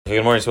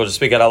Good morning. So we'll just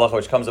speak at Halahchah,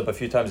 which comes up a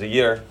few times a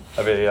year.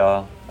 I don't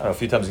know, a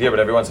few times a year, but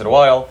every once in a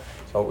while.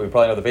 So we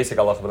probably know the basic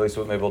Halahchah, but at least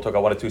maybe we'll talk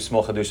about one or two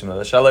small Chadushim.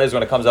 The Shaila is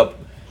when it comes up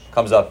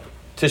Tisha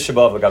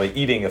B'Av, the Gabi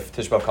eating, if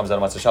Tisha B'Av comes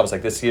out on Motzaei Shabbos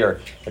like this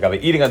year, the Gabi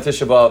eating on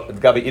Tisha B'Av, the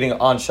Gabi eating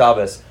on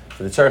Shabbos,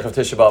 for the tzarich of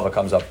Tisha B'Av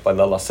comes up by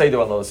Lala Seder,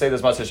 and Lala Seder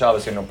is Motzaei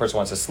Shabbos, a person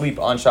wants to sleep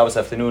on Shabbos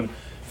afternoon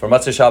for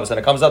Motzaei Shabbos, and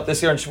it comes up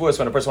this year in Shavuos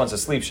when a person wants to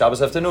sleep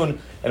Shabbos afternoon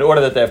in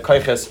order that they have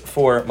kaiches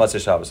for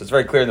Motzaei Shabbos. It's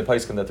very clear in the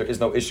Paiskim that there is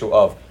no issue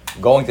of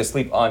going to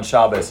sleep on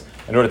Shabbos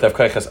in order to have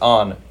kaiches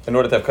on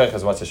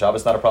Motzaei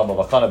Shabbos. Not a problem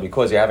of achana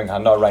because you're having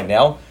hana right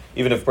now.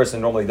 Even if a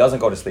person normally doesn't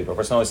go to sleep, or a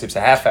person only sleeps a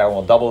half hour,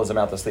 will double his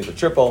amount of sleep, a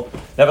triple.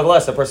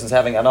 Nevertheless, a person's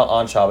having hana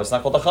on Shabbos. It's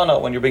not called achana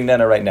when you're being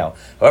nana right now.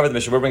 However, the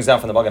Mishnah brings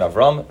down from the Magen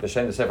Avram, the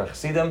Sefer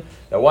Chassidim,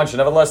 that one should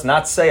nevertheless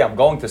not say, I'm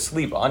going to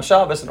sleep on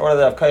Shabbos in order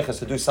to have kaiches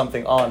to do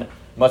something on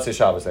Motzaei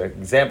Shabbos. An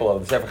example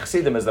of the Sefer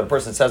Chassidim is that a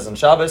person says on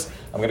Shabbos,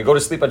 I'm going to go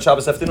to sleep on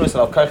Shabbos afternoon, so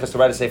I'll have kaiches to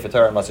write a Sefer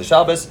Torah on Motzaei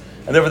Shabbos.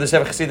 And therefore the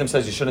Sefer Chassidim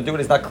says you shouldn't do it.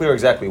 It's not clear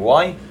exactly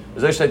why.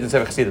 The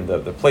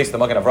place, the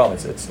Magen Avram,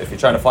 it's if you're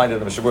trying to find it in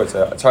the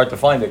Mishnah, it's hard to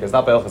find it because it's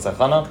not by Halachas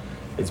Achana.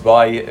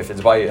 If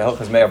it's by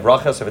Halachas Mei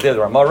Brachas, over there, the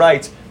Ramah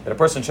writes that a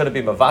person shouldn't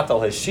be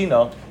mavatal his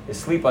shina, his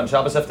sleep on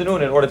Shabbos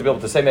afternoon, in order to be able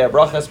to say Mei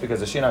Brachas, because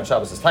the shina on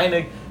Shabbos is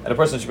tainig, and a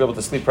person should be able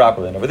to sleep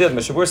properly. And over there, the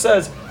Mishnah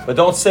says, but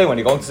don't say when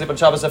you're going to sleep on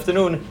Shabbos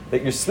afternoon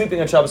that you're sleeping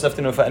on Shabbos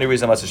afternoon for any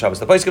reason on Shabbos.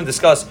 The place can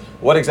discuss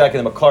what exactly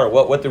the makar,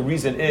 what the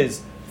reason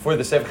is for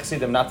the Sefer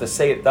Chassidim not to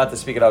say it, not to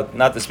speak it out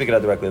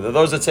directly. There are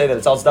those that say that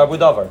it's al davar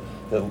davar.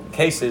 The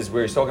cases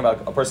where he's talking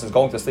about a person's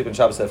going to sleep on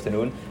Shabbos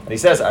afternoon, and he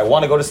says, I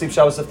want to go to sleep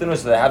Shabbos afternoon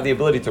so that I have the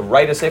ability to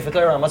write a Sefer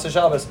Torah on Motzaei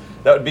Shabbos,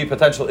 that would be a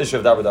potential issue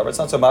of davar davar. It's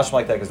not so much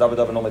like that, because davar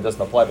davar normally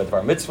doesn't apply by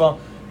Dvar Mitzvah,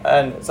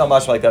 and it's not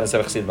much like that in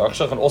Sefer Chassidim.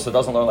 Halachchah also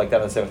doesn't learn like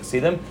that in Sefer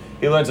Chassidim.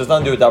 He learns it's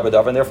nothing to do with davar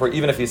davar, and therefore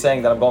even if he's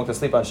saying that I'm going to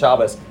sleep on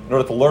Shabbos in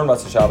order to learn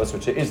Motzaei Shabbos,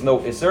 which is no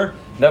isser,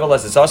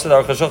 nevertheless it's also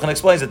that Halachchah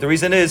explains that the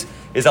reason is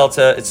it's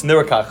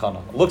nirka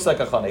achana. It looks like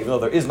achana, even though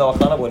there is no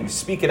achana, but when you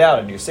speak it out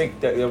and you say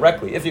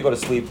directly, if you go to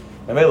sleep,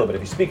 but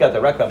if you speak out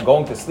directly, I'm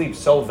going to sleep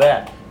so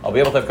that I'll be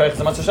able to have kaiches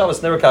on Motzaei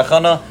Shabbos, nirka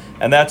achana,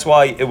 and that's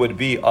why it would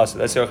be us.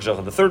 That's the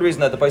Halachchah. The third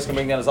reason that the place can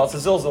bring down is also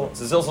zilzal.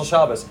 It's a zilzal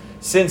Shabbos.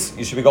 Since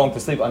you should be going to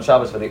sleep on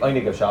Shabbos for the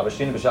einig of Shabbos,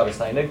 shin b'Shabbos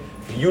tainig,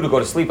 for you to go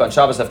to sleep on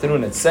Shabbos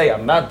afternoon and say,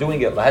 I'm not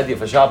doing it lahediyah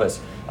for Shabbos,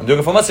 I'm doing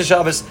it for Motzaei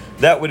Shabbos,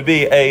 that would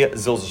be a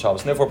zilzal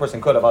Shabbos. And therefore a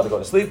person could have had to go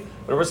to sleep,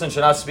 but a person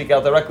should not speak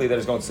out directly that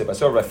he's going to sleep. I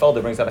saw Rabbi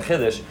Felder brings out a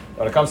chiddush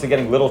when it comes to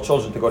getting little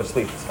children to go to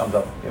sleep. This comes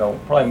up,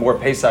 probably more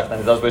Pesach than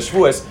it does by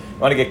Shavuos. You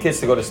want to get kids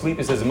to go to sleep,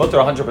 he says, mutter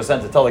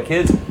 100% to tell the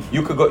kids,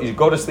 you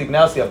go to sleep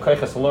now so you have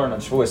kaiches to learn on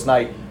Shavuos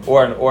night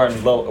or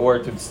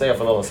to stay up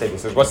a little safe. He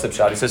says, what's the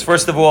pshat? He says,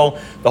 first of all,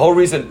 the whole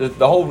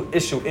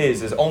issue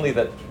is only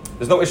that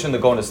there's no issue in the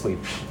going to sleep.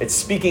 It's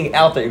speaking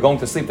out that you're going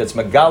to sleep. That's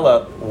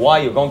megala why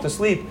you're going to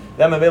sleep.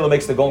 That Mamela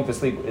makes the going to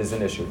sleep is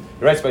an issue.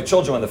 He writes by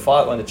children when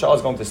the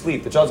child's going to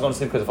sleep, the child's going to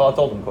sleep because the father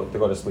told him to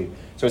go to sleep.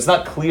 So it's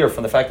not clear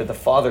from the fact that the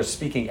father's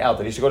speaking out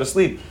that he should go to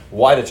sleep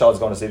why the child's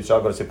going to sleep. The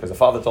child go to sleep because the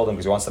father told him,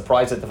 because he wants to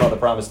prize it. The father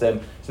promised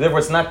him. So therefore,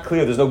 it's not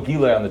clear. There's no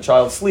gilui on the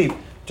child's sleep,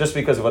 just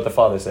because of what the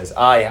father says.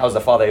 How's the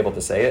father able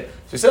to say it?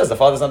 So he says the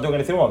father's not doing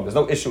anything wrong. There's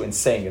no issue in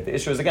saying it. The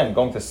issue is, again,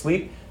 going to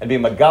sleep and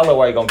being magala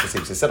while you're going to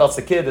sleep. So he said that's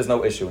the kid, there's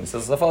no issue. And he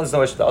says the father's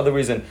no issue. The other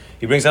reason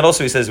he brings out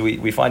also, he says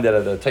we find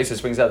that the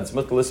Taisus brings out it's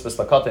mutalisbis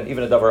lakata and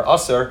even a davar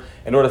aser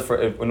in order for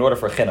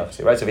chinuch. So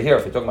he writes over here,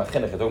 if you're talking about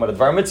chinuch, you're talking about a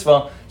dvar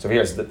mitzvah. So over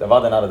here it's the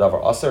avada not a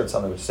davar aser. It's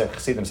something which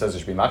Chassidim says there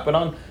should be makban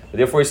on. But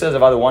therefore he says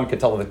avada one could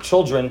tell the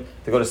children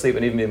to go to sleep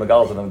and even be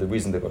magala to them the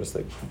reason to go to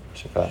sleep.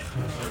 Shafach.